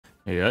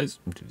Hey guys,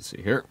 good to see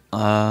you here.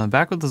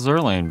 Back with the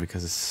Azur lane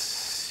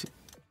because,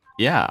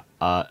 yeah,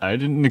 I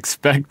didn't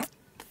expect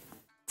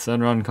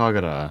Senran and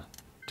Kagura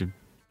to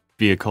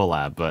be a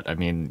collab, but I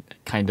mean,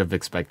 kind of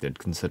expected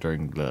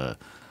considering the,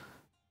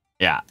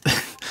 yeah.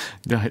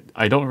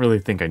 I don't really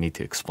think I need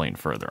to explain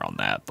further on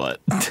that,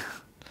 but,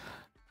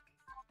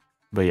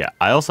 but yeah,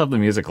 I also have the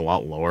music a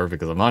lot lower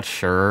because I'm not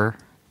sure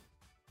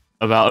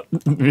about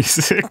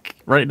music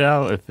right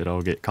now, if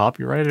it'll get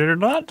copyrighted or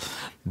not,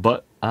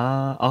 but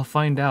I'll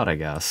find out, I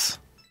guess.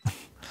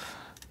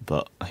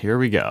 But here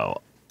we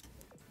go.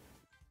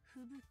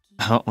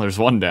 Oh, there's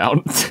one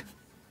down.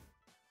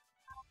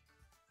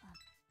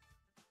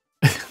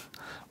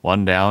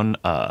 One down,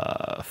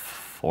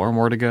 4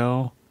 more to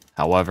go.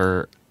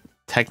 However,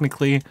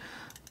 technically,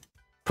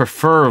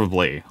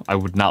 preferably, I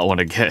would not want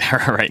to get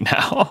her right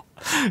now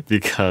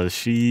because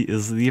she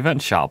is the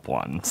event shop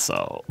one,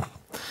 so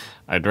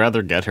I'd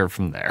rather get her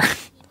from there.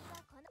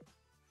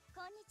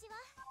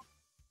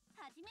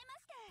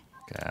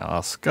 Okay,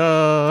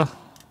 Asuka.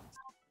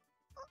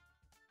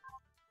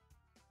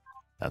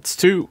 That's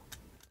 2.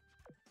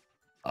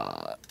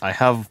 I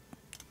have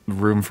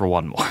room for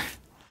 1 more.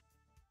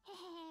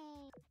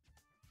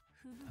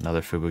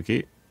 Another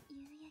Fubuki.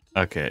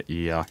 Okay,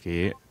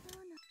 Yaki.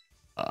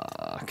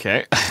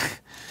 Okay.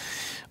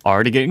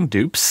 Already getting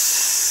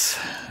dupes.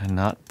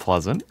 Not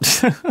pleasant.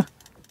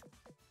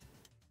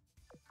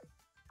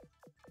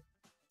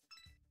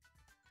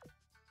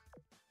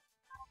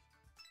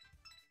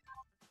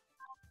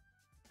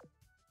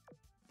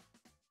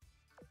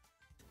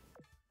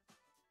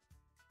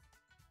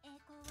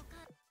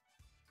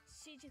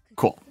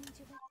 Cool.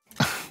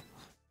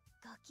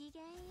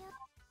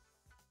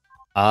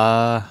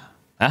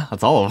 Yeah,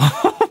 that's all of them.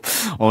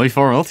 Only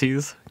 4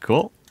 multis.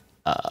 Cool.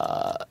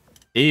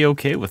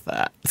 A-okay with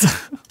that.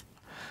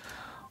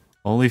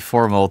 Only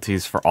 4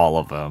 multis for all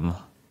of them.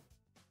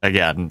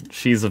 Again,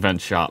 she's event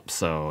shop,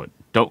 so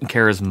don't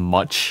care as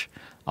much.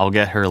 I'll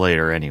get her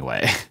later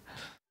anyway.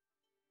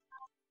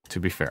 To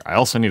be fair, I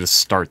also need to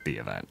start the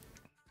event.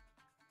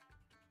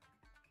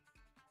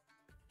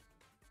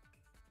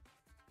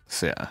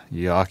 So yeah,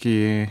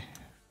 Yaki,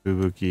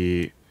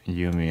 Fubuki,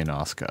 Yumi, and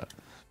Asuka.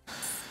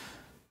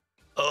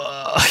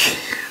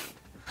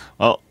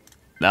 Well,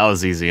 that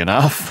was easy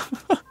enough.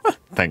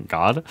 Thank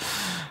God.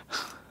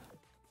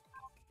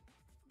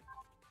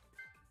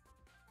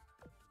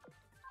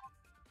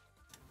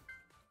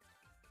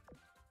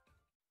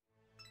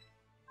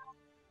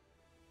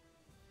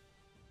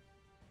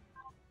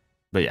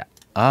 But yeah,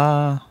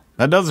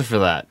 that does it for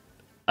that.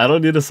 I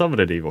don't need to summon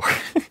it anymore.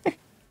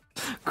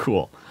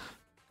 Cool.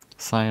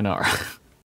 Sayonara.